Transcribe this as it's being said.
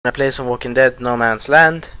I play some Walking Dead No Man's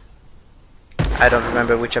Land. I don't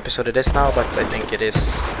remember which episode it is now, but I think it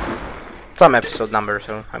is some episode number,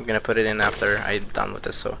 so I'm gonna put it in after I'm done with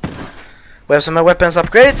this. So we have some weapons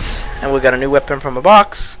upgrades, and we got a new weapon from a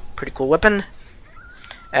box. Pretty cool weapon.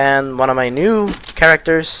 And one of my new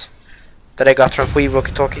characters that I got from free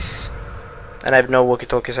walkie-talkies. And I have no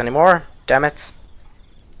walkie-talkies anymore, damn it.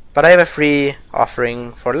 But I have a free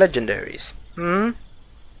offering for legendaries.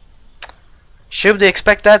 Should they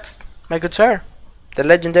expect that, my good sir? The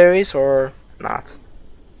legendaries or not?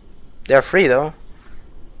 They are free though.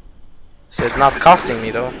 So it's not costing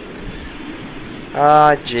me though.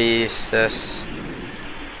 Ah, Jesus.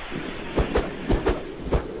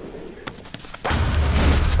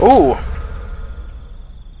 Ooh!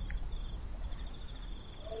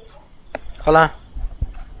 Hola.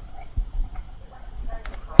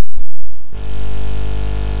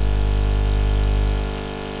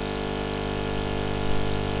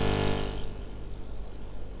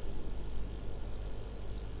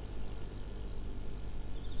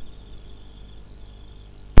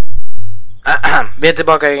 Vi är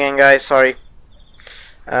tillbaka igen guys, sorry.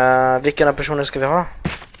 Vilken av personer ska vi ha?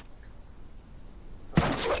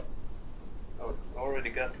 Already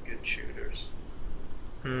got good shooters.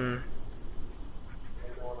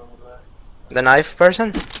 The knife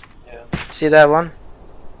person? Yeah. See that one?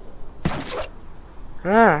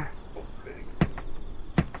 Ah.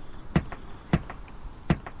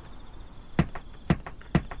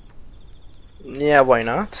 Yeah, why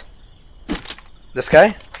not? This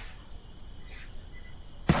guy?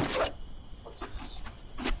 What's this?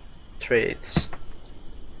 Trades.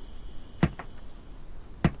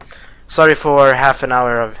 Sorry for half an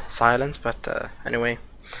hour of silence, but anyway.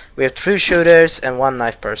 We have 2 shooters and 1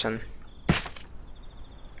 knife person.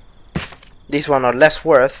 These one are less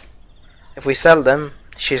worth. If we sell them,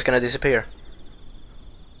 she's gonna disappear.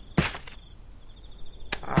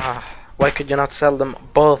 Why could you not sell them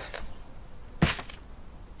both?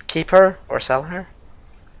 Keep her or sell her?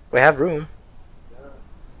 We have room. Yeah.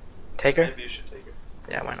 Take her? Maybe you should take it.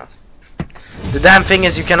 Yeah, why not? The damn thing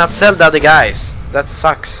is you cannot sell the other guys. That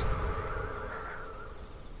sucks.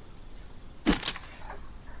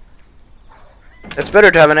 It's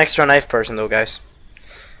better to have an extra knife person though, guys.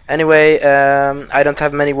 Anyway, I don't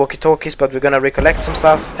have many walkie-talkies, but we're gonna recollect some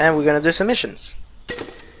stuff and we're gonna do some missions.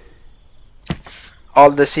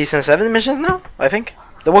 All the season 7 missions now, I think.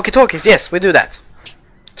 The walkie-talkies, yes, we do that.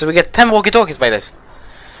 So we get 10 walkie-talkies by this.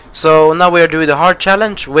 So now we are doing the hard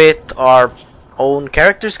challenge with our own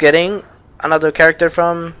characters getting another character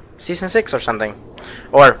from season 6 or something.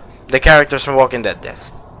 Or the characters from Walking Dead,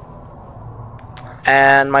 yes.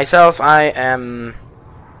 And myself, I am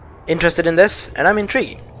interested in this and I'm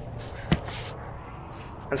intrigued.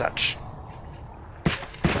 And such.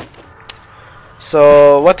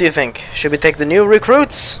 So what do you think? Should we take the new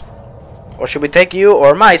recruits? Or should we take you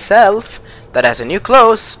or myself that has a new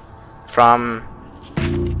clothes from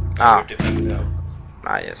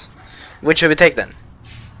yes. Which should we take then?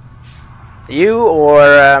 You or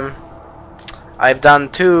I've done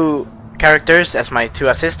 2 characters as my 2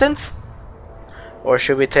 assistants? Or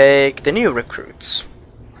should we take the new recruits?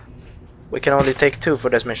 We can only take 2 for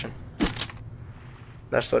this mission.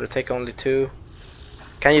 That's what to take only 2.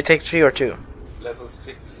 Can you take 3 or 2? Level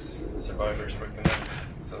 6 survivors recommend,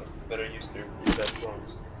 so better use their best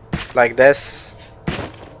ones. Like this.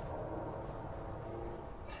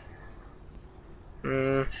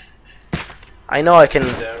 I know I can.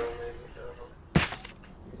 Daryl, maybe. I don't know.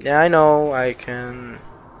 Yeah, I know I can.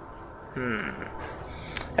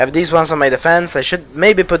 Have these ones on my defense. I should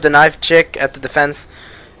maybe put the knife chick at the defense.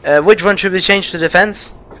 Which one should we change to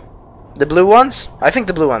defense? The blue ones? I think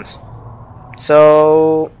the blue ones.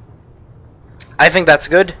 So I think that's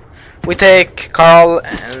good. We take Carl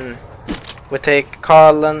and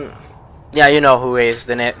yeah, you know who is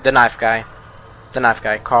the knife guy. The knife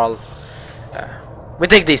guy, Carl. We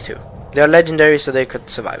take these 2. They are legendary, so they could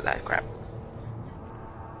survive that crap.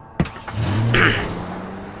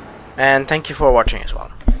 And thank you for watching as well.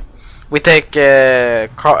 We take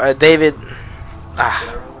David,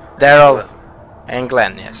 Daryl, and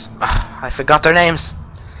Glenn. Yes, I forgot their names.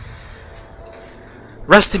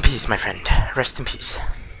 Rest in peace, my friend. Rest in peace.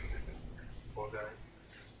 Poor guy.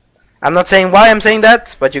 I'm not saying why I'm saying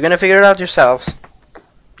that, but you're gonna figure it out yourselves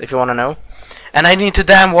if you wanna know. And I need to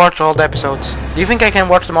damn watch all the episodes. Do you think I can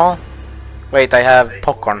watch them all? Wait, I have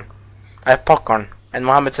popcorn. I have popcorn. And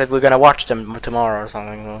Mohammed said we're gonna watch them tomorrow or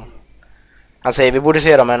something. Han säger vi borde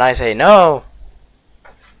se dem, and I say no.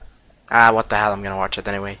 What the hell, I'm gonna watch it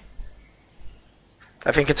anyway.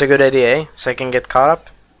 I think it's a good idea, eh? So I can get caught up.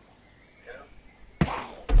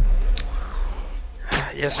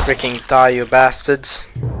 Just freaking die, you bastards.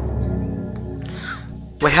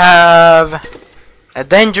 We have a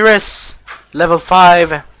dangerous level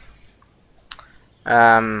 5.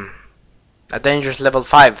 A dangerous level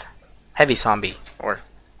 5 heavy zombie or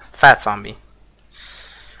fat zombie.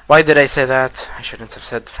 Why did I say that? I shouldn't have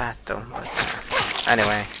said fat though, but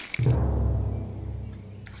anyway.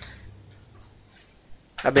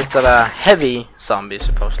 A bit of a heavy zombie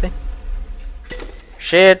supposedly.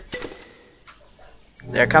 Shit!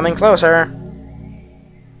 They're coming closer.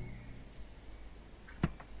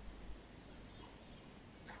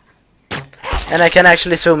 And I can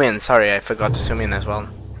actually zoom in. Sorry, I forgot to zoom in as well.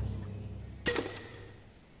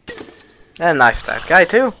 And knife that guy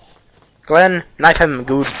too. Glenn, knife him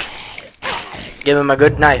good. Give him a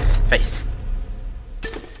good knife face.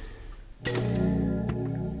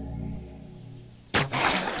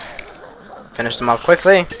 Finish them off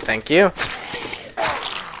quickly. Thank you.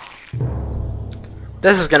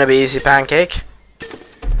 This is gonna be easy pancake.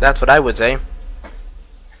 That's what I would say.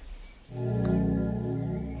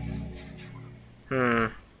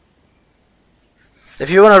 If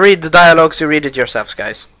you wanna read the dialogues, you read it yourselves,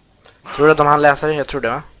 guys. Tror du att de hann läsa det? Jag tror det,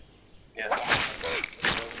 va? Yeah.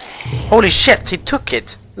 Holy shit, he took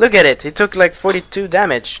it! Look at it, he took like 42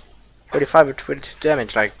 damage. 45 or 42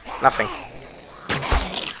 damage, like nothing.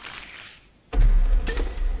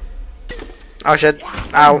 Oh shit,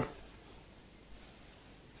 ow.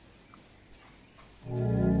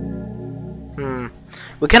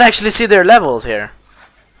 We can actually see their levels here.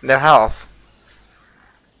 Their health.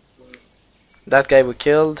 That guy we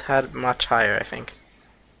killed had much higher, I think.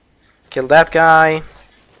 Kill that guy.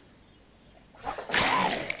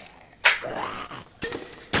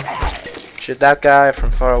 Shoot that guy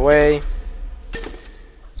from far away.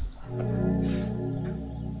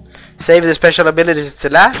 Save the special abilities to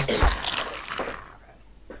last.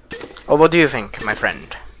 Or what do you think, my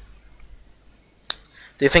friend?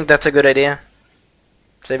 Do you think that's a good idea?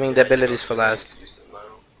 Saving the abilities for last.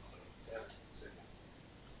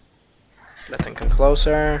 Let them come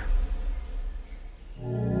closer.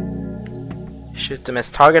 Shoot them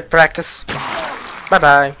as target practice. Bye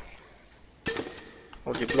bye.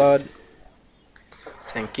 Hold your blood.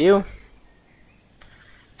 Thank you.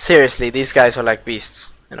 Seriously, these guys are like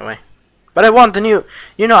beasts in a way. But I want the new,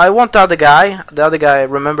 I want the other guy. The other guy,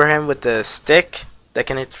 remember him with the stick that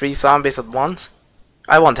can hit 3 zombies at once?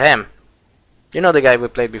 I want him. You know the guy we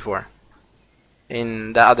played before.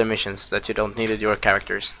 In the other missions that you don't need your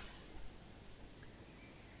characters.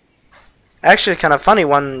 Actually kind of funny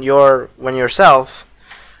when yourself,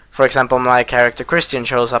 for example my character Christian,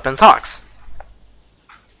 shows up and talks.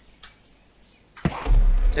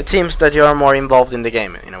 It seems that you are more involved in the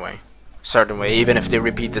game in a way. Certain way, even if they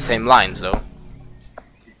repeat the same lines though.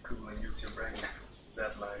 Keep cool and use your brain.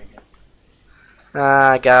 That line again.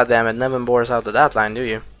 Ah, goddammit, never bores out of that line, do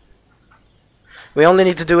you? We only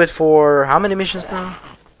need to do it for how many missions now?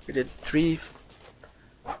 We did 3.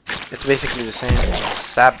 It's basically the same.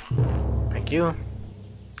 Stab. Thank you.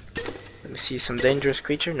 Let me see some dangerous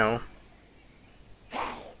creature. No.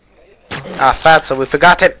 Ah, Fatso, we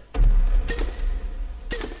forgot it.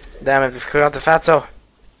 Damn it, we forgot the Fatso.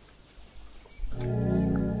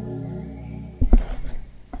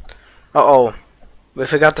 Uh-oh. We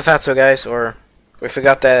forgot the Fatso, guys, or we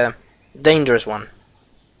forgot the dangerous one.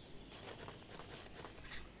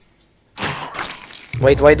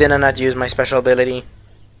 Wait, why did I not use my special ability?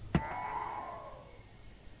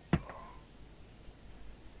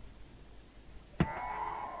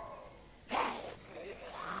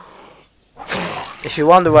 If you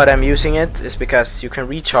wonder why I'm using it, it's because you can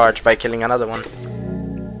recharge by killing another one.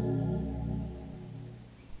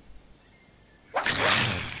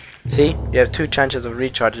 See? You have 2 chances of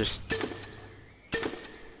recharges.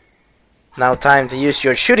 Now time to use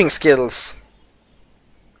your shooting skills.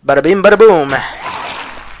 Bada bim bada boom.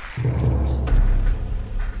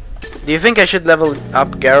 Do you think I should level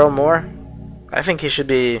up Garrow more? I think he should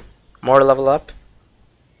be more level up.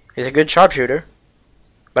 He's a good sharpshooter.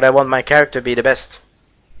 But I want my character to be the best.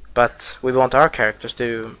 But we want our characters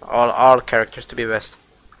to all characters to be best.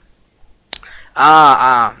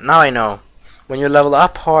 Now I know. When you level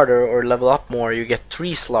up harder or level up more, you get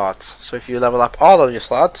 3 slots. So if you level up all of your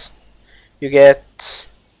slots, you get...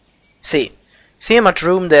 See how much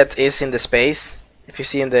room that is in the space? If you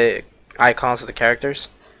see in the icons of the characters.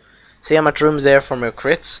 See how much room is there for your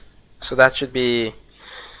crits? So that should be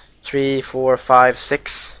 3, 4, 5,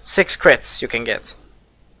 6. 6 crits you can get.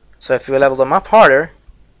 So if we level them up harder,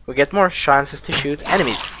 we get more chances to shoot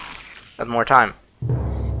enemies at more time.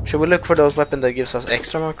 Should we look for those weapons that gives us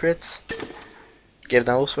extra more crits? Give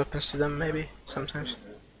those weapons to them maybe sometimes.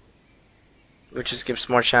 which just gives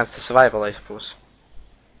more chance to survival, I suppose.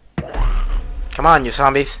 Come on, you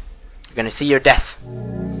zombies. You're gonna see your death.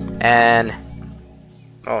 And...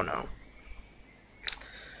 oh no.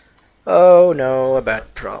 Oh no, a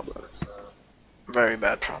bad problem. Very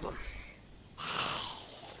bad problem.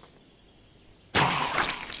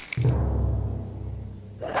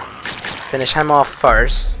 Finish him off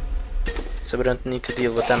first, so we don't need to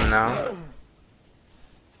deal with them now.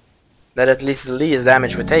 That at least the least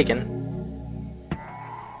damage we're taking.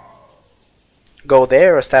 Go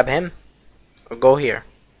there or stab him, or go here.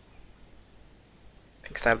 I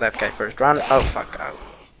think stab that guy first. Run! Oh fuck! Oh.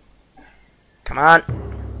 Come on,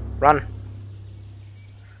 run!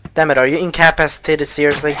 Damn it! Are you incapacitated?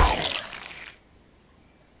 Seriously?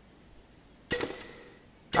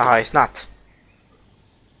 Ah, he's not.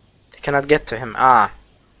 Cannot get to him. Ah,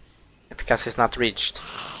 because he's not reached.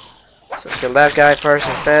 So kill that guy first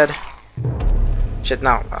instead. Shit,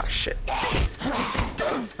 no. Ah, shit.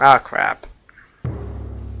 Ah, crap.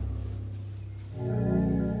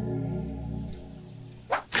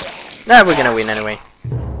 Nah, we're gonna win anyway.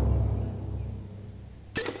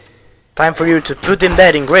 Time for you to put him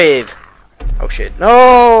dead in grave. Oh shit.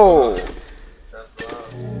 No! That's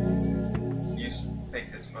allowed. Use, take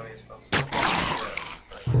this money as possible.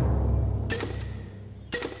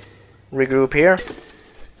 Regroup here.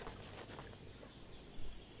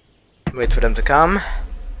 Wait for them to come.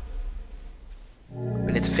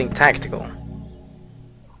 We need to think tactical.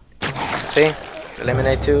 See?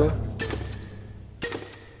 Eliminate 2.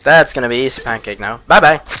 That's gonna be easy pancake now. Bye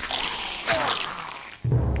bye.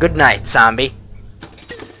 Good night, zombie.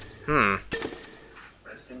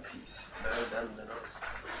 Rest in peace. Better them than us.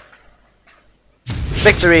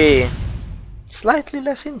 Victory! Slightly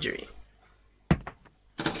less injury.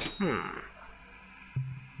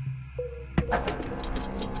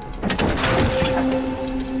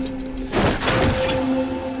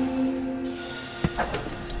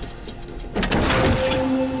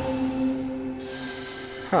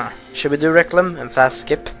 Huh. Should we do Reclam and fast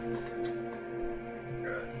skip?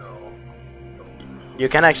 No. You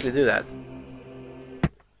can actually do that.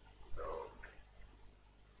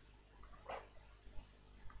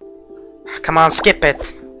 Come on, skip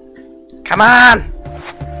it! Come on!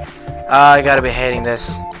 Oh, I gotta be hating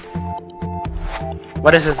this.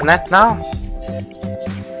 What is his net now?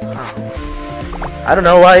 Oh. I don't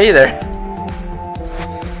know why either.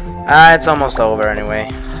 Ah, it's almost over anyway.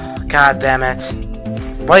 God damn it.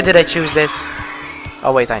 Why did I choose this?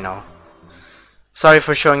 Oh wait, I know. Sorry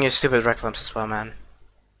for showing you stupid reclams as well, man.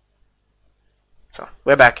 So,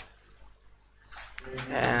 we're back.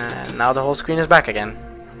 And now the whole screen is back again.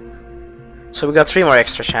 So we got 3 more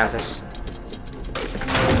extra chances.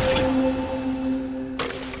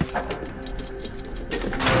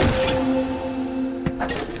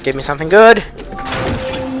 Give me something good.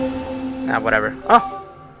 Ah, whatever. Oh,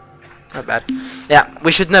 not bad. Yeah,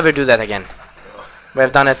 we should never do that again. We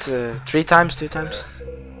have done it 3 times, 2 times.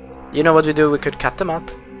 You know what we do? We could cut them up.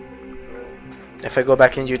 If I go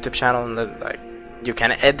back in YouTube channel and then, like, you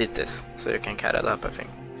can edit this, so you can cut it up, I think.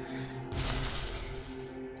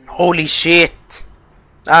 Holy shit!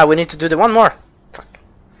 Ah, we need to do the one more. Fuck.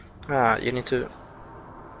 Ah, you need to.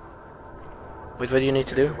 Wait, what do you need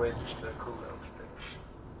to do? Wait for the cooldown to finish.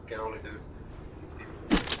 You can only do 15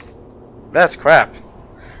 minutes. That's crap.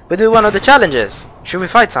 We do one of the challenges. Should we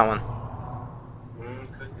fight someone?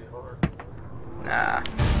 Could be hard. Nah.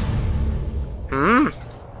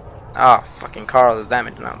 Ah, fucking Carl is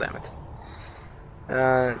damaged now, damn it.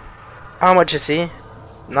 How much is he?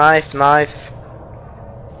 Knife, knife.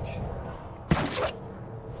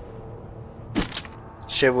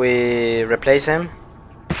 Should we replace him?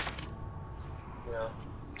 Yeah.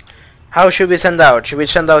 How should we send out? Should we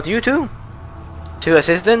send out you two? 2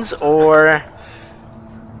 assistants, or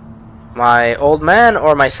my old man,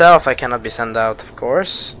 or myself? I cannot be sent out, of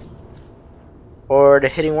course. Or the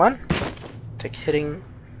hitting one? Take hitting.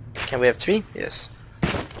 Can we have 3? Yes.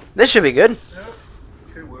 This should be good. Yeah.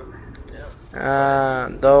 Could work. Yeah.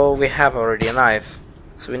 Though we have already a knife,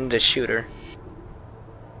 so we need a shooter.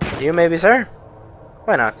 You maybe, sir?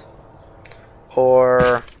 Why not?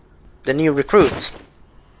 Or the new recruit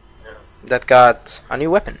that got a new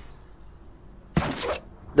weapon.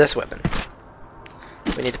 This weapon.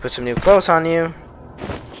 We need to put some new clothes on you.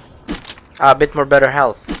 A bit more better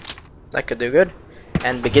health. That could do good.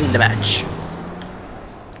 And begin the match.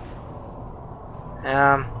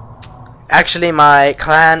 Actually, my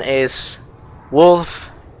clan is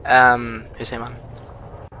Wolf. Hur säger man?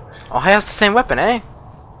 Oh, he has the same weapon, eh?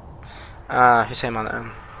 Hur säger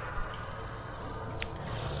man?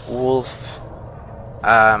 Wolf.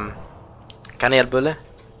 Kanelbulle.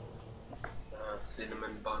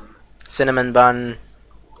 Cinnamon Bun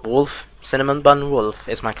Wolf. Cinnamon Bun Wolf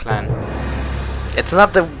is my clan. It's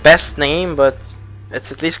not the best name, but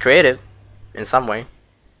it's at least creative in some way.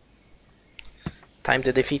 Time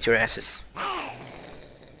to defeat your asses.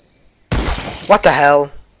 What the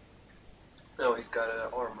hell? No, he's got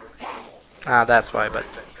armor. Ah, that's why, but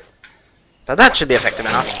that should be effective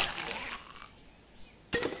enough.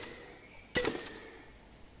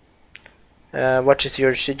 What is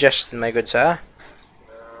your suggestion, my good sir?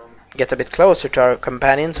 Get a bit closer to our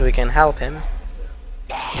companion so we can help him.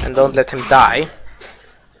 And don't let him die.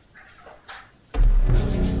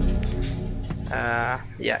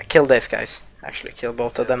 Yeah, kill these guys. Actually, kill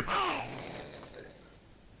both of them.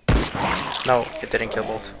 No, it didn't kill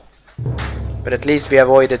both. But at least we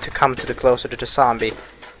avoided to come to the closer to the zombie.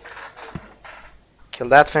 Kill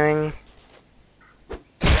that thing.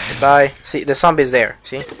 Goodbye. See, the zombie's there.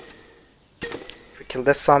 See? If we kill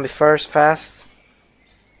this zombie first, fast.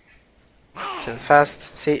 Kill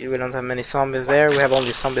fast. See, we don't have many zombies there. We have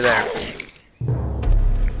only a zombie there.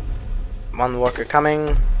 One walker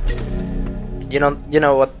coming. You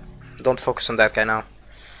know what? Don't focus on that guy now.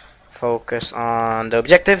 Focus on the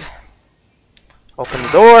objective. Open the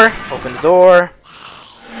door. Open the door.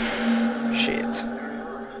 Shit.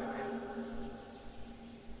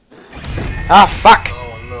 Ah, fuck!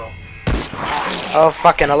 Oh no. Oh,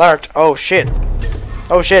 fucking alert. Oh, shit.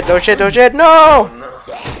 Oh, shit. Oh, shit. Oh, shit. No! Oh no.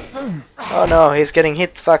 Oh, no. He's getting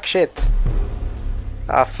hit. Fuck, shit.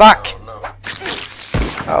 Ah, fuck!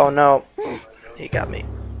 Oh no. Oh, no. He got me.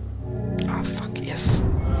 Oh, fuck, yes.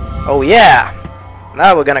 Oh, yeah!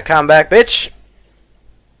 Now we're gonna come back, bitch.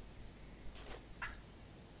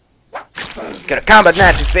 Got a combat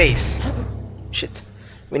knife to face. Shit.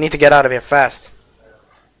 We need to get out of here fast.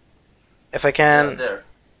 If I can... There,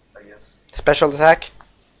 I guess. Special attack.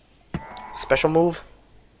 Special move.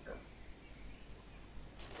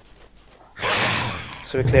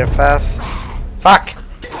 So we clear fast. Fuck!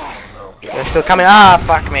 No. They're still coming. Ah,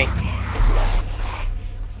 fuck me.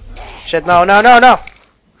 Shit, no, no, no, no!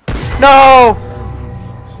 No!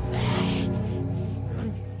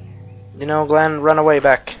 You know, Glenn, run away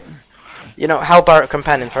back. You know, help our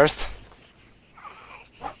companion first.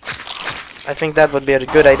 I think that would be a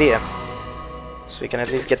good idea. So we can at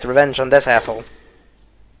least get revenge on this asshole.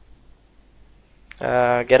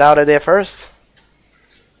 Get out of there first.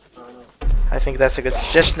 I think that's a good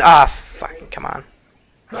suggestion. Ah, fucking come on.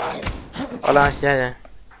 Hola, yeah.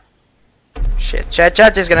 Shit,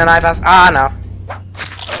 Chat is gonna knife us. Ah, no.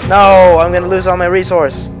 No, I'm gonna lose all my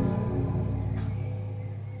resource.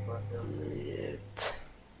 Shit.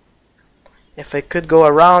 If I could go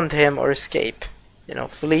around him or escape. You know,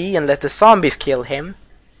 flee and let the zombies kill him.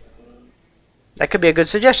 That could be a good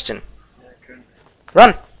suggestion.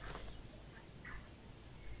 Run!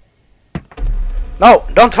 No,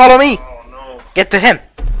 don't follow me! Oh no. Get to him!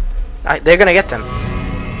 They're gonna get them.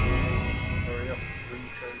 Hurry up. 3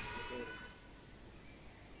 turns remaining.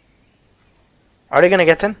 Are they gonna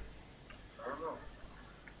get him? I don't know.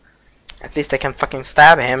 At least I can fucking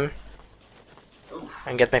stab him. Oof.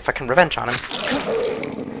 And get my fucking revenge on him.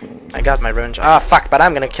 I got my revenge. Ah, fuck, but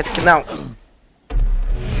I'm gonna kill now.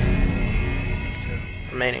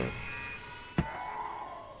 Remaining.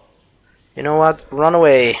 You know what? Run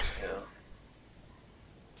away. Yeah.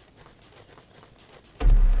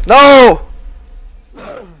 No!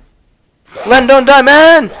 Glenn, don't die,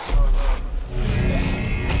 man!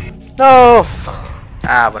 No! Fuck.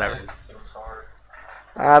 Ah, whatever. It was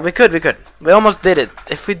hard. We could. We almost did it.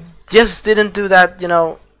 If we just didn't do that, you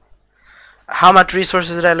know... How much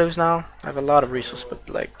resources did I lose now? I have a lot of resources, but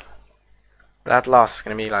like... That loss is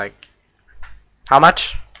gonna be like... How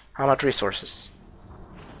much? How much resources?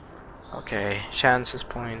 Okay, chances,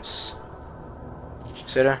 points...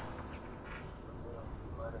 See there?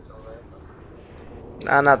 Minus 11.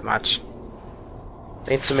 Nah, not much.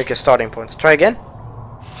 Need to make a starting point. Try again?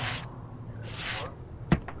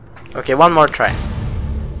 Okay, one more try.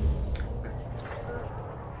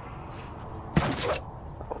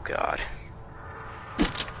 Oh god.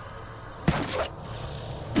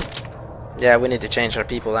 Yeah, we need to change our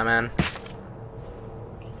people, man.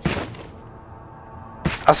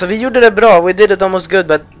 Alltså vi gjorde det bra, we did it almost good,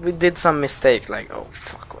 but we did some mistakes, like, oh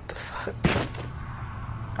fuck, what the fuck.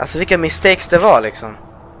 Alltså vilka mistakes det var liksom.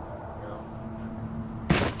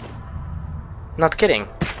 Not kidding.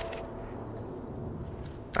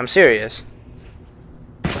 I'm serious.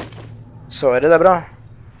 Så är det där bra?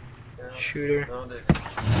 Shooter. No, det...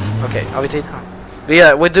 Okay, har vi tid?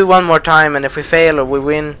 We do one more time, and if we fail or we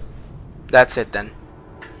win, that's it then.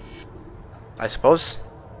 I suppose.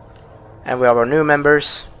 And we have our new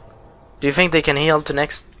members. Do you think they can heal to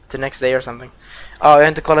next the next day or something. Oh, I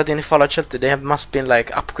want to call it in Fallout Shelter. They must been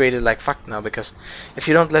like upgraded like fuck now, because if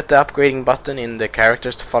you don't let the upgrading button in the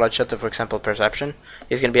characters to Fallout Shelter, for example, perception,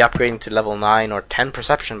 he's gonna be upgrading to level 9 or 10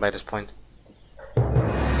 perception by this point.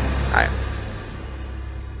 Alright.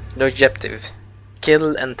 The objective: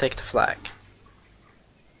 kill and take the flag.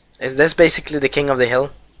 Is this basically the king of the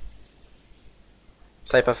hill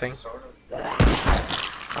type of thing? Sort of.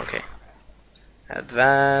 Okay.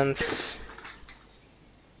 Advance.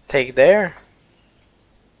 Take there.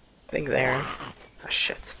 Think there. Ah,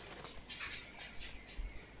 shit.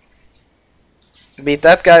 Beat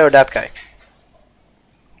that guy or that guy?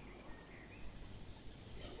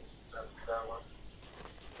 That one.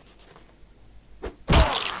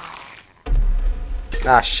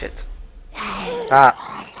 Ah, shit. Ah.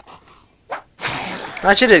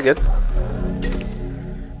 Ah, she did good.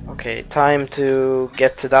 Okay, time to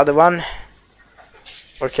get to the other one.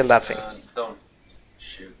 Or kill that thing. Don't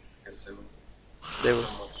shoot, because it will They will.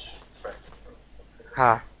 so much threat.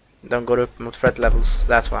 Ah, don't go up mot threat levels,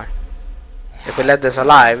 that's why. If we let this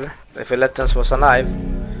alive, if we let this was alive,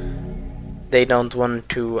 they don't want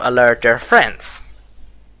to alert their friends.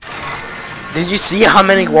 Did you see how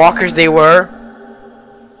many walkers they were?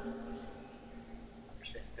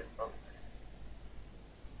 Objective up.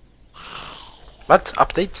 What?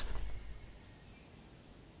 Update?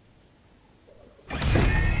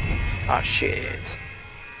 Ah, shit.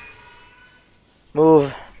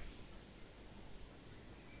 Move.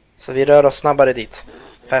 Så vi rör oss snabbare dit.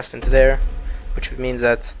 Fast into there. Which means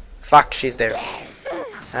that... Fuck, she's there.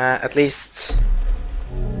 At least...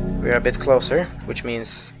 we're a bit closer. Which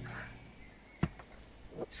means...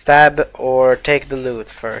 stab or take the loot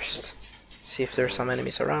first. See if there's some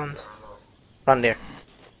enemies around. Run there.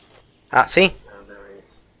 Ah, see? And there he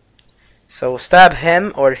is. So stab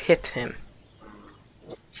him or hit him.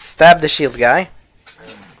 Stab the shield guy.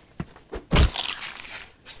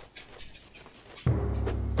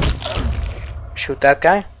 Shoot that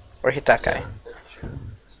guy or hit that guy. Yeah, shoot.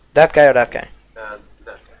 That guy or that guy. That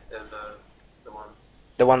guy. The one.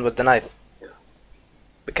 The one with the knife. Yeah.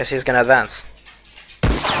 Because he's gonna advance.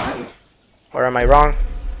 Or am I wrong?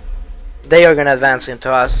 They are gonna advance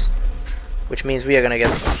into us, which means we are gonna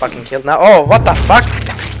get fucking killed now. Oh, what the fuck?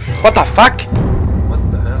 What the fuck?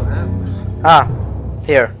 What the hell happened? Ah,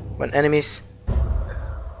 here. When enemies...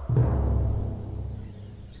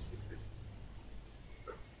 Stupid.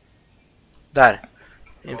 Där.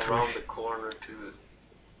 Around the corner to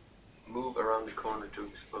move around the corner to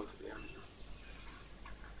expose the enemy.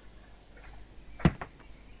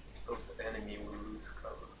 Expose the enemy will lose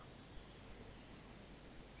cover.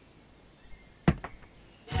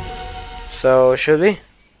 So, should we?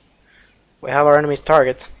 We have our enemy's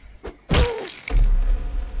target.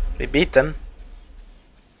 We beat them.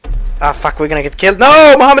 Ah, fuck, we're gonna get killed.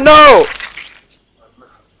 No, Mohammed, no!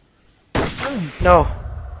 No.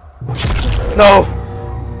 No!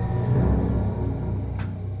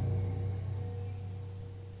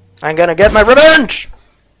 I'm gonna get my revenge!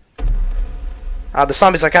 Ah, the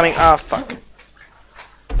zombies are coming. Ah, fuck.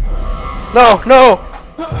 No, no!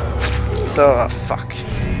 So, fuck.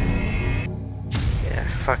 Yeah,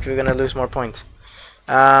 fuck, we're gonna lose more points.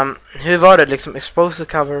 Hur var det liksom? Expose the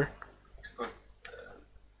cover. Expose.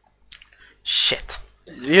 Shit.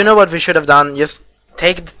 You know what we should have done? Just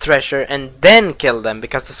take the treasure and then kill them,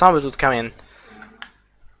 because the zombies would come in.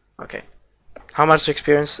 Okay. How much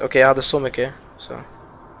experience? Okay, jag hade så mycket. So.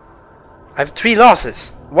 I have 3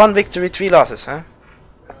 losses. 1 victory, 3 losses, huh?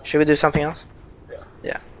 Should we do something else? Yeah.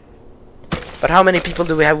 Yeah. But how many people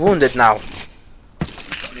do we have wounded now?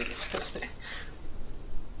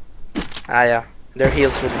 Ah, yeah. Their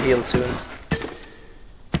heals will heal soon.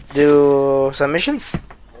 Do some missions?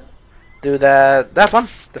 Do that one,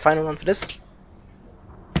 the final one for this.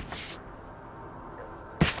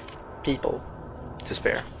 People to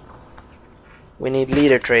spare. We need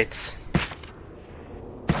leader traits.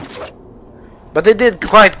 But they did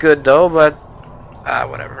quite good though, but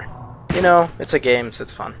whatever. You know, it's a game, so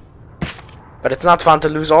it's fun. But it's not fun to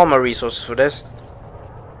lose all my resources for this.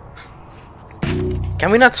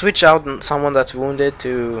 Can we not switch out someone that's wounded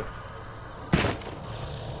to...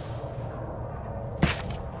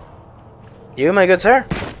 You, my good sir?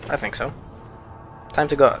 I think so. Time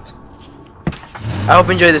to go out. I hope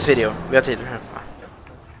you enjoyed this video. Vi har tid.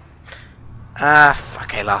 Ah,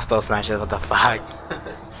 fuck, I lost those matches, what the fuck.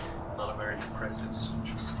 Not a very impressive stream.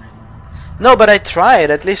 No, but I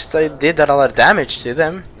tried, at least I did a lot of damage to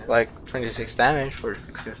them. Like 26 damage,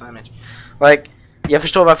 46 damage. Like, jag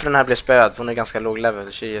förstår varför den här blev spöad, för hon är ganska låg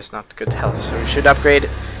level. She is not good health, so we should upgrade.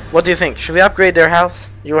 What do you think? Should we upgrade their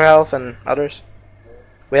health? Your health and others?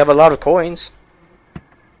 We have a lot of coins.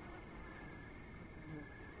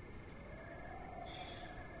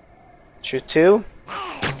 Shoot two.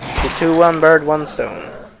 Shoot two, one bird, one stone.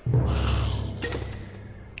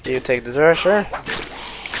 You take the treasure.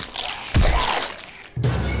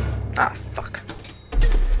 Ah, fuck.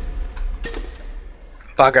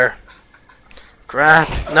 Bugger. Crap.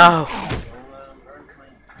 No.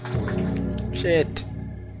 Shit.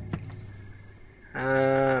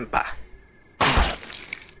 Bah.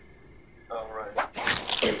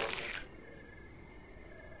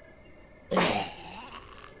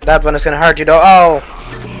 That one is gonna hurt you though. Oh!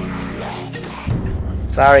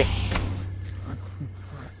 Sorry.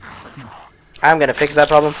 I'm gonna fix that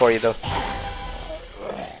problem for you though.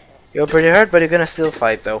 You're pretty hurt, but you're gonna still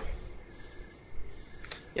fight though.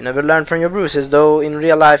 You never learn from your bruises, though in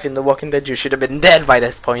real life in The Walking Dead you should have been dead by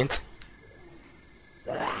this point.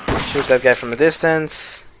 Shoot that guy from a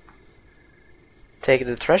distance. Take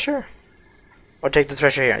the treasure? Or take the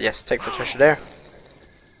treasure here. Yes, take the treasure there.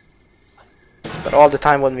 But all the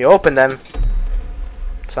time when we open them,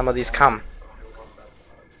 some of these come.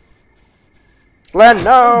 Glenn,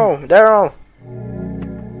 no! Daryl!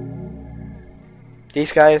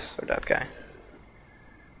 These guys or that guy?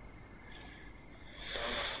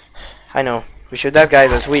 I know. We shoot that guy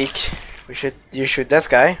that's weak. You shoot this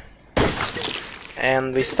guy.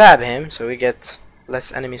 And we stab him so we get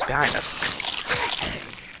less enemies behind us.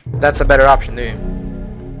 That's a better option, do you?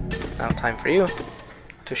 Now time for you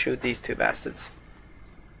to shoot these two bastards.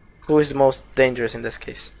 Who is the most dangerous in this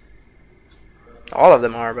case? All of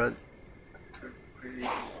them are, but...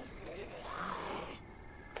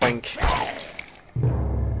 Poink.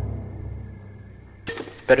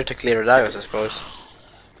 Better to clear the dios, I suppose.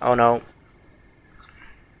 Oh no.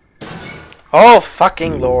 Oh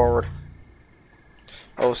fucking lord.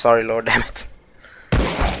 Oh sorry lord, damn it.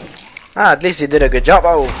 Ah, at least you did a good job.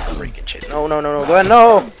 Oh freaking shit. No, no, no, no, Glenn,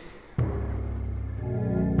 no!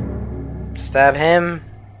 Stab him.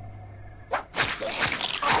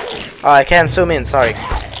 Oh, I can't zoom in, sorry.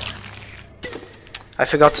 I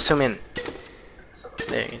forgot to zoom in.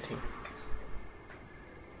 There you go.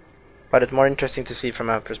 But it's more interesting to see from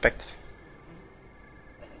a perspective.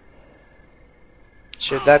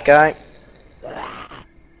 Shoot that guy.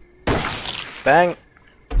 Bang.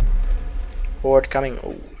 Horde coming.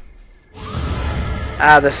 Oh.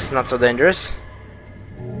 Ah, this is not so dangerous.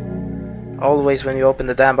 Always when you open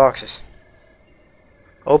the damn boxes.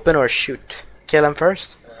 Open or shoot. Kill him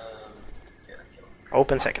first.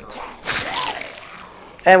 Open second.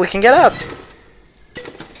 And we can get out.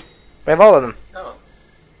 We have all of them. Oh,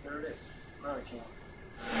 there it is. Now we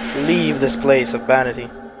can Leave this place of vanity.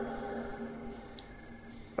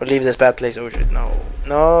 Or leave this bad place. Oh shit, no.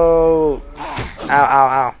 No! Ow, ow,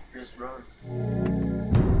 ow. just run.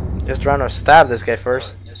 Just run or stab this guy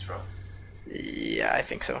first. Just run. Yeah, I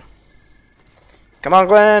think so. Come on,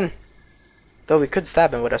 Glenn! Though we could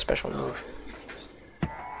stab him with a special move.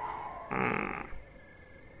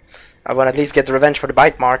 I want to at least get the revenge for the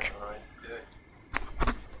bite mark. Alright, do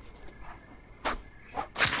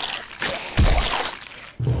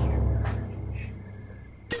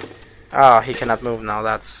it. Ah, he cannot move now,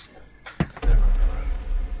 that's...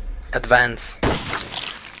 Advance.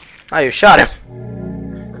 Ah, you shot him!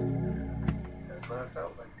 That's what I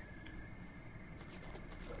felt like.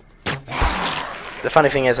 The funny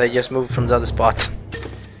thing is I just moved from the other spot.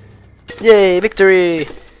 Yay, victory!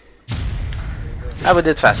 I would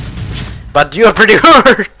did fast. But you're pretty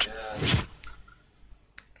hurt!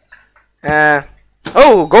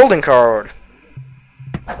 Oh, golden card!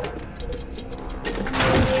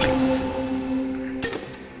 Nice.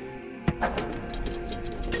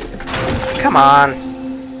 Come on!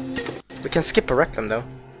 We can skip a rectum though.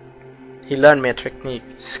 He learned me a technique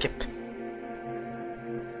to skip.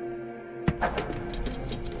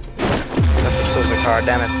 That's a silver card,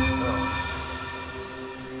 damn it.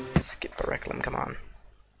 Skip a reclam, come on.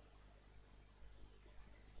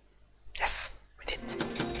 Yes, we did.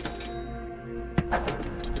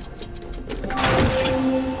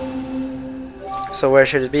 So where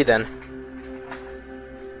should it be then?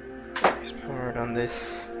 Explored on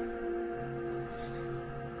this.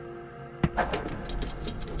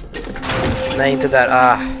 Nej, inte där.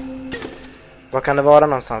 Ah. Vad kan det vara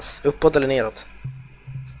någonstans? Uppåt eller neråt?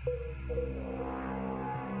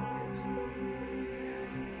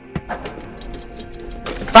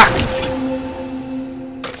 Fuck!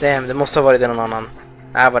 Damn, det måste ha varit någon annan.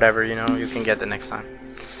 Ah, whatever, you know, you can get it next time.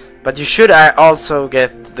 But you should also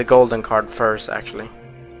get the golden card first, actually.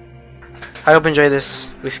 I hope you enjoy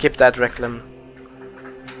this. We skipped that reclam.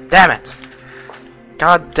 Damn it!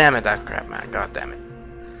 God damn it, that crap, man. God damn it.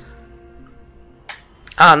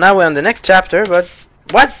 Ah, now we're on the next chapter, but...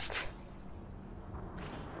 What?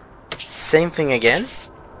 Same thing again?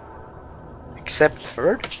 accept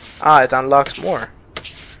third? Ah, it unlocks more.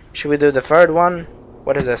 Should we do the third one?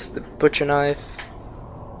 What is this? The butcher knife?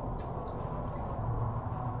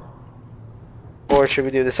 Or should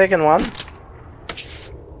we do the second one?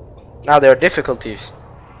 Now there are difficulties.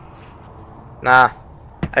 Nah,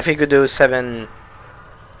 I think we do 7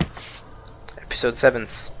 episode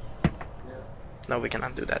 7s. No, we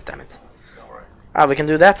cannot do that, damn it. Ah, we can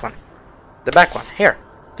do that one. The back one. Here.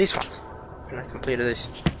 These ones. We're not completed this.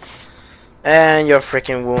 And you're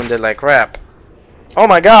freaking wounded like crap. Oh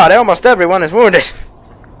my god, almost everyone is wounded!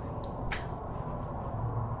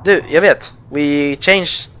 Du, jag vet. We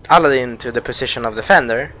changed Aladdin to the position of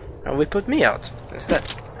defender, and we put me out instead.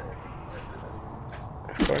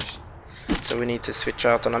 Of course. So we need to switch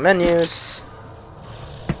out on our menus.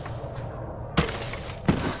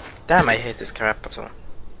 Damn, I hate this crap. So.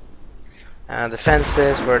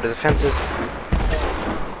 Defenses, where are the defenses?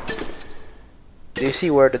 Do you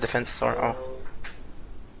see where the defenses are? Oh.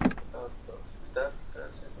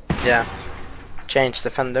 Yeah. Change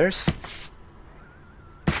defenders.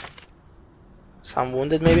 Some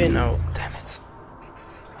wounded maybe? No. Damn it.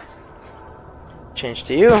 Change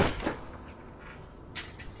to you.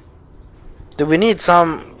 Do we need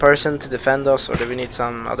some person to defend us, or do we need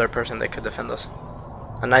some other person that could defend us?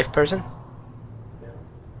 A knife person?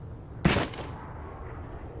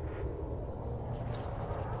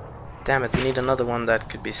 Damn it, we need another one that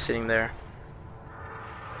could be sitting there.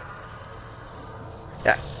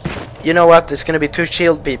 Yeah. You know what? It's gonna be 2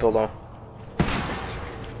 shield people though.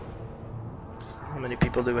 So how many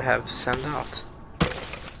people do we have to send out?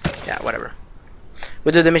 Yeah, whatever.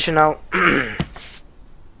 We do the mission now.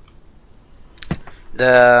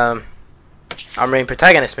 Our main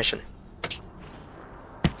protagonist mission.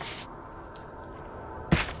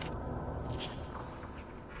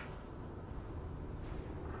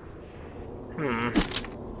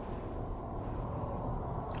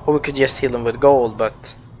 Or we could just heal them with gold,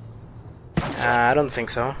 but I don't think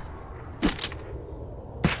so.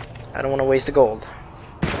 I don't want to waste the gold.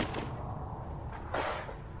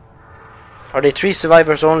 Are they 3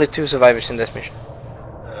 survivors or only 2 survivors in this mission?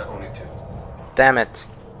 Only 2. Damn it.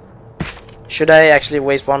 Should I actually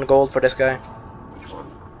waste 1 gold for this guy? Which one?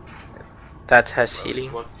 That has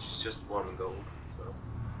healing. It's just 1 gold, so...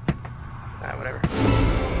 Whatever.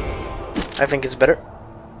 I think it's better.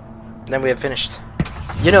 Then we have finished.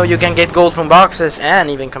 You know, you can get gold from boxes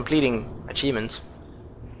and even completing achievements.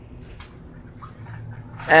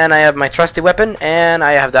 And I have my trusty weapon, and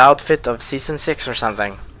I have the outfit of Season 6 or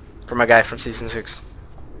something. From a guy from Season 6.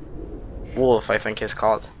 Wolf, I think he's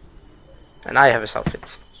called. And I have his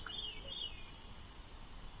outfit.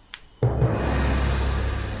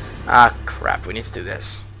 Ah, crap, we need to do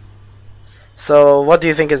this. So, what do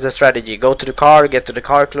you think is the strategy? Go to the car, get to the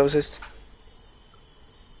car closest?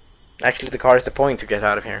 Actually, the car is the point to get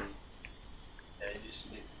out of here. Yeah, you just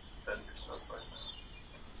need to defend yourself right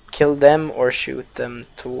now. Kill them or shoot them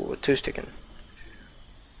two stycken.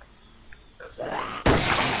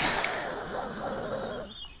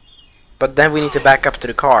 But then we need to back up to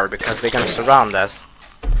the car because they're gonna surround us.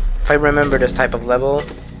 If I remember this type of level,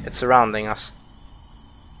 it's surrounding us.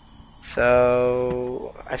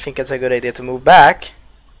 So I think it's a good idea to move back.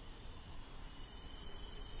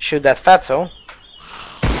 Shoot that fatso.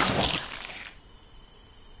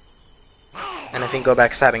 And I think go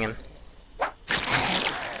back stabbing him.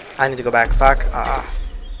 I need to go back. Fuck.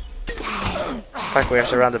 Fuck, we are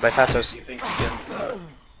surrounded by fatos. You think you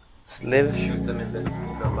can Live. shoot them in the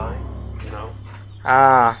line? You know?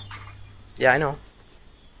 Ah. Yeah, I know.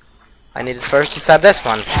 I needed first to stab this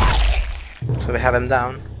one. So we have him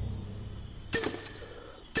down.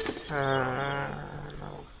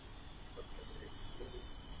 No.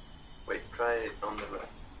 Wait, try it on the left.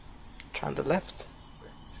 Try on the left.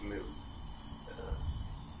 To move.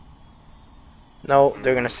 No,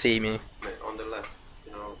 they're gonna see me. Wait, on the left,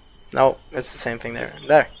 you know. No, it's the same thing there.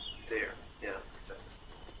 There. There, yeah, exactly.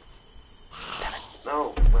 Damn it.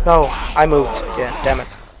 No. No, I moved. Yeah, damn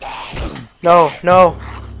it. No, no.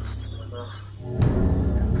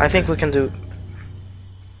 I think we can do.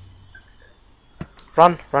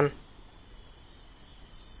 Run, run.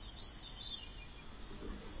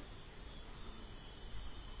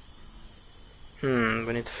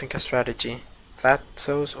 We need to think a strategy.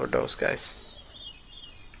 Fatos or those guys?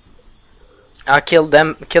 I'll kill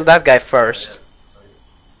them. Kill that guy first.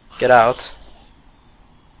 Get out.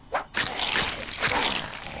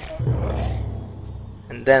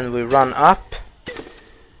 And then we run up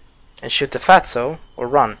and shoot the fatso or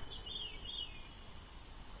run.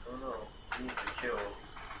 I don't know. You need to kill.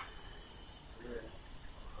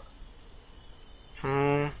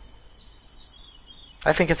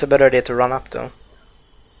 I think it's a better idea to run up though.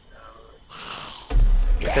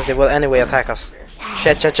 because they will anyway attack us.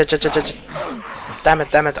 Shit, shit, shit, shit, shit, shit. Damn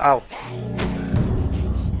it, ow.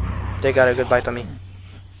 They got a good bite on me.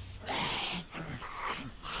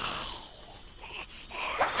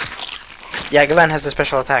 Yeah, Glenn has a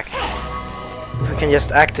special attack. If we can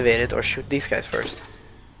just activate it or shoot these guys first.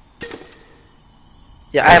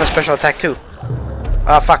 Yeah, I have a special attack too.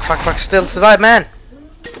 Ah, fuck, still survive, man!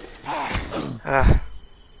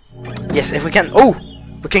 Yes, if we can... Oh!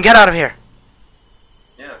 We can get out of here!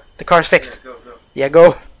 Yeah. The car's fixed. Go. Yeah,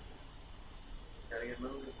 go. Gotta get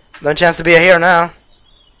moving. No chance to be here now.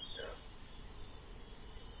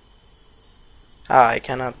 Ah, I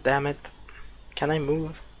cannot, damn it. Can I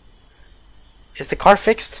move? Is the car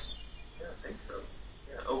fixed? Yeah, I think so.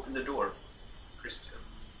 Yeah, open the door. Christian.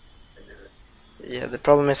 I did it. Yeah, the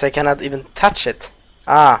problem is I cannot even touch it.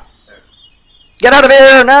 Ah. There. Get out of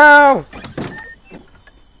here now!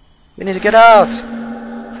 We need to get out.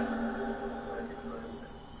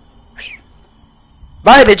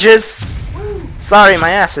 Bye, bitches! Woo. Sorry, my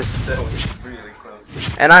ass is... That was really close.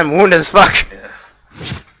 And I'm wounded as fuck. Yeah.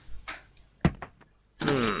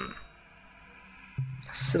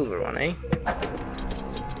 A silver one, eh?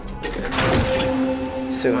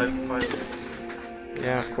 Soon. 5 minutes.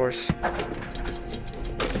 Yeah, of course.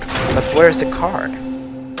 But where's the card?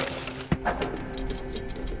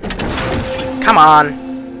 Come on!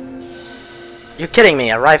 You're kidding me,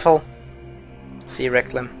 a rifle? See,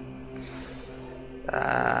 Reclam.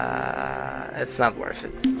 It's not worth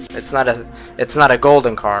it. It's not a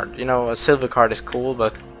golden card. You know, a silver card is cool,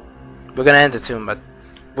 but we're gonna end it soon. But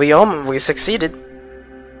we succeeded.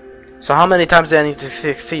 So how many times do I need to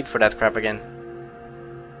succeed for that crap again?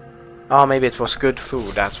 Oh, maybe it was good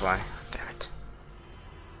food. That's why. Damn it.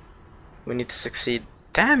 We need to succeed.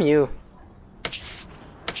 Damn you!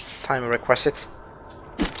 Time requested.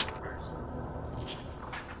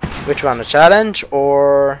 Which one? A challenge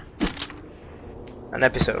or an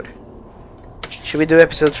episode? Should we do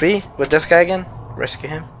episode 3 with this guy again? Rescue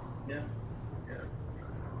him? Yeah.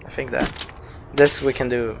 I think that. This we can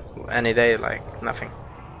do any day, like nothing.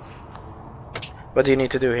 What do you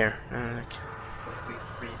need to do here? Complete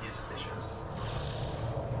previous missions.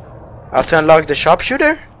 To unlock the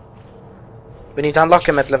sharpshooter? We need to unlock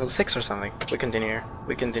him at level 6 or something. We continue here.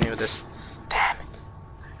 We continue with this. Damn it.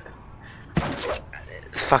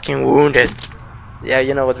 It's fucking wounded. Yeah,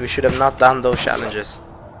 you know what? We should have not done those challenges.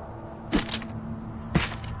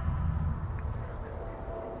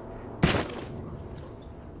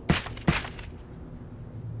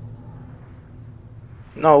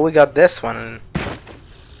 No, we got this one.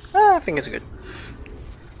 I think it's good.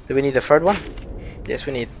 Do we need a third one? Yes,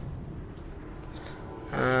 we need.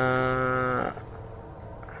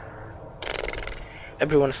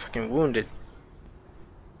 Everyone is fucking wounded.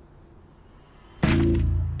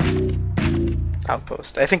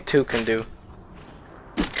 Outpost. I think 2 can do.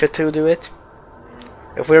 Could 2 do it?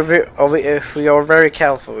 If we are very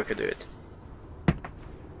careful, we could do it.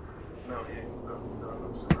 No,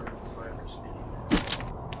 no, survivors.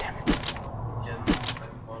 Damn it. Again,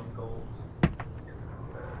 spend 1 gold.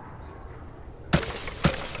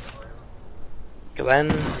 Glenn,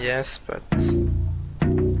 yes, but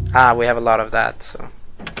we have a lot of that, so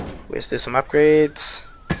we just do some upgrades.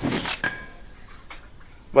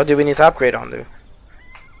 What do we need to upgrade on, dude?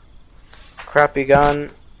 Crappy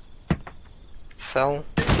gun. Sell.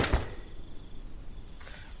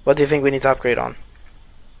 What do you think we need to upgrade on?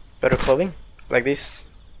 Better clothing? Like this?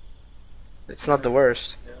 It's not the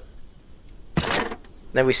worst.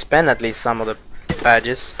 Then we spend at least some of the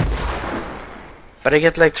badges. But I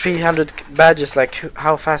get like 300 badges, like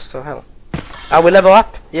how fast the hell? We level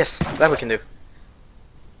up? Yes, that we can do.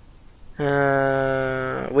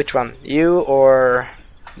 Which one? You or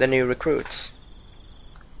the new recruits?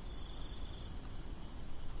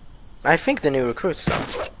 I think the new recruits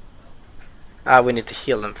though. We need to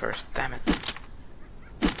heal them first, damn it.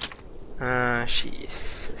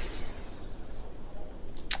 Jesus.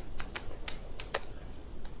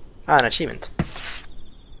 An achievement.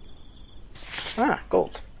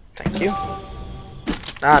 Gold. Thank you.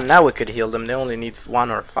 Now we could heal them. They only need 1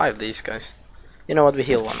 or 5, these guys. You know what, we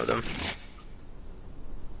heal one of them.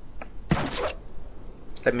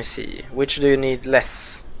 Let me see. Which do you need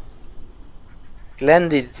less? Glenn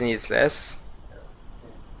needs less.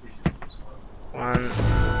 1.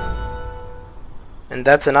 And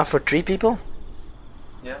that's enough for 3 people?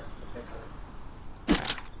 Yeah, I think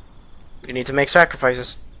so. You need to make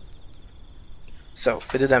sacrifices. So,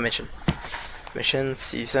 we do that mission. Mission,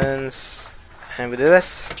 seasons, and we do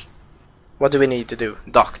this. What do we need to do?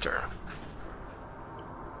 Doctor.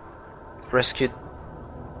 Rescue.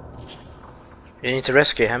 You need to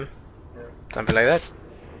rescue him. Yeah. Something like that.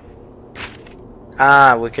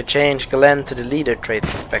 Ah, we could change Glenn to the leader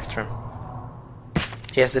traits spectrum.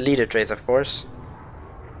 He has the leader traits, of course.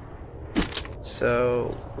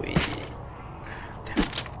 So we... Damn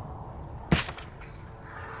it.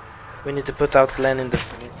 We need to put out Glenn in the...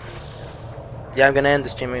 Yeah, I'm gonna end the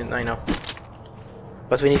stream, I know.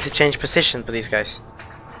 But we need to change position for these guys.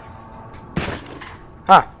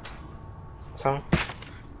 Ah! So...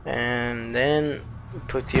 And then we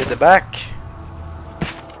put you at the back.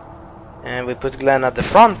 And we put Glenn at the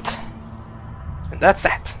front. And that's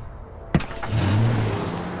that.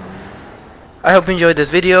 I hope you enjoyed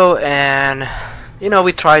this video, and you know,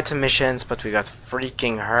 we tried some missions, but we got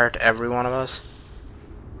freaking hurt, every one of us.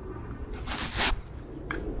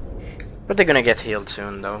 But they're gonna get healed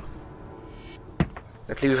soon, though.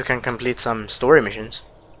 At least we can complete some story missions.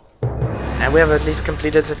 And we have at least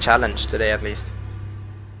completed the challenge today, at least.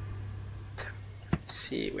 Let's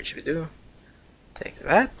see, what should we do? Take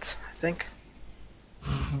that, I think.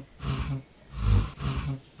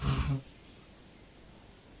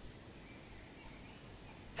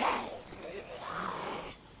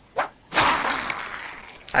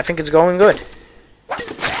 I think it's going good.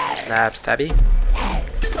 Stab, stabby.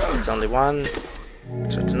 It's only one,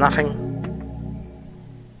 so it's nothing.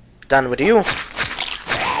 Done with you.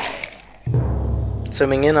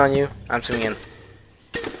 Zooming in on you. I'm zooming in.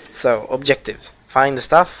 So, objective. Find the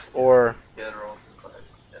stuff, or... Yeah, they're all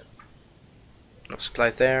supplies. Yeah. No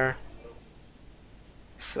supplies there.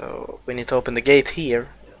 So, we need to open the gate here.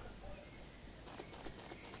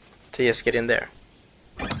 To just get in there.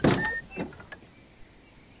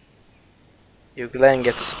 You Glenn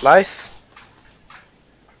get the supplies.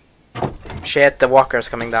 Shit, the walker's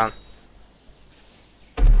coming down.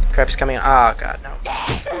 Crap is coming. Ah, god, no.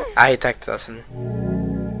 Ah, he attacked us.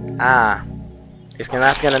 Ah. He's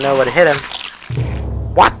not gonna know what hit him.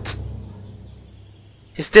 What?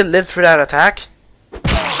 He still lived through that attack?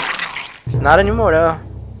 Not anymore, though.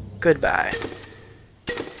 Goodbye.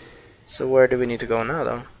 So where do we need to go now,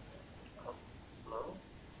 though?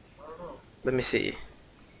 Let me see.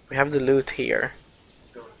 We have the loot here.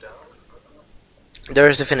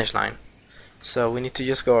 There's the finish line. So we need to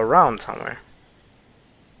just go around somewhere.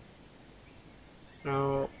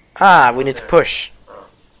 No. Ah, we need to push.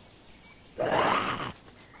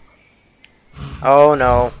 Oh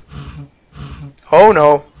no. Oh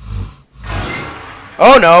no.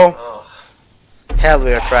 Oh no. Hell,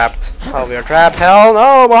 we are trapped. Oh, we are trapped. Hell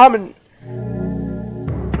no, Mohammed.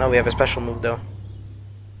 No, we have a special move though.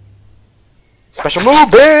 Special move,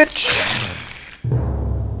 bitch!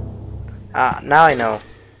 Ah, now I know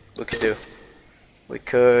what we could do. We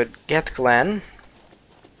could get Glenn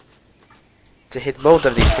to hit both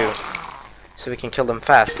of these two, so we can kill them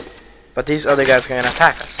fast. But these other guys are gonna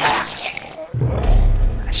attack us.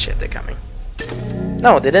 Ah, shit, they're coming.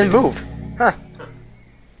 No, they didn't move. Huh.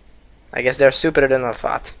 I guess they're stupider than I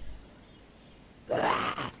thought.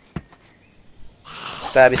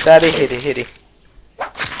 Stabby, stabby, hitty, hitty.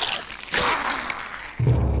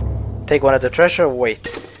 Take one of the treasure,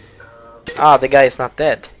 wait. Ah, the guy is not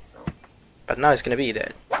dead. But now he's gonna be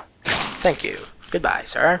dead. Thank you. Goodbye,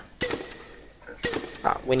 sir.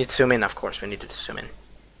 Ah, we need to zoom in, of course. We needed to zoom in.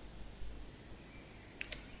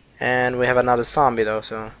 And we have another zombie though,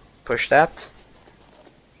 so push that.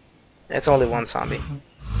 It's only one zombie.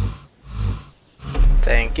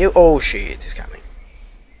 Thank you. Oh shit, he's coming.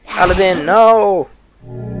 Aladdin, no!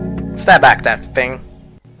 Stab back that thing.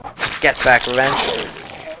 Get back, revenge.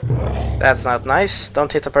 That's not nice.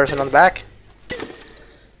 Don't hit a person on the back.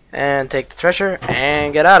 And take the treasure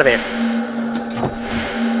and get out of here.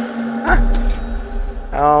 Huh.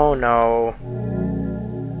 Oh no.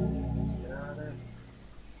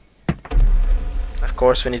 Of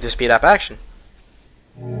course we need to speed up action.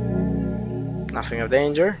 Nothing of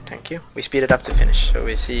danger, thank you. We speed it up to finish, so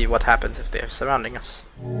we see what happens if they're surrounding us.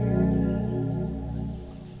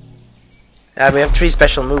 Yeah, we have 3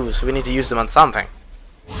 special moves, we need to use them on something.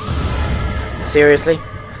 Seriously?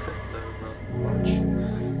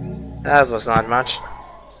 That was not much.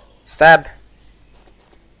 Stab.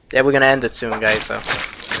 Yeah, we're gonna end it soon, guys, so...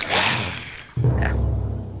 Yeah.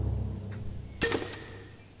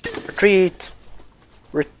 Retreat!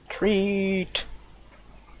 Retreat!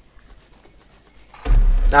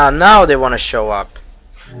 Now they wanna show up.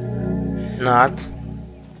 Not.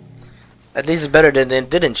 At least it's better than they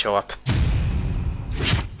didn't show up.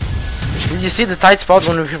 Did you see the tight spot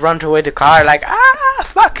when we run away the car? Like, ah,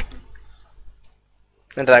 fuck!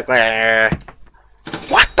 And they're like,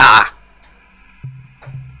 what the?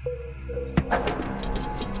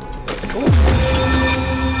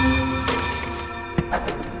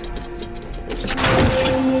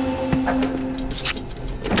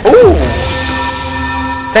 Ooh!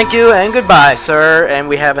 Thank you and goodbye, sir. And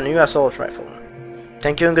we have a new assault rifle.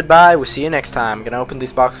 Thank you and goodbye. We'll see you next time. I'm gonna open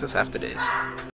these boxes after this.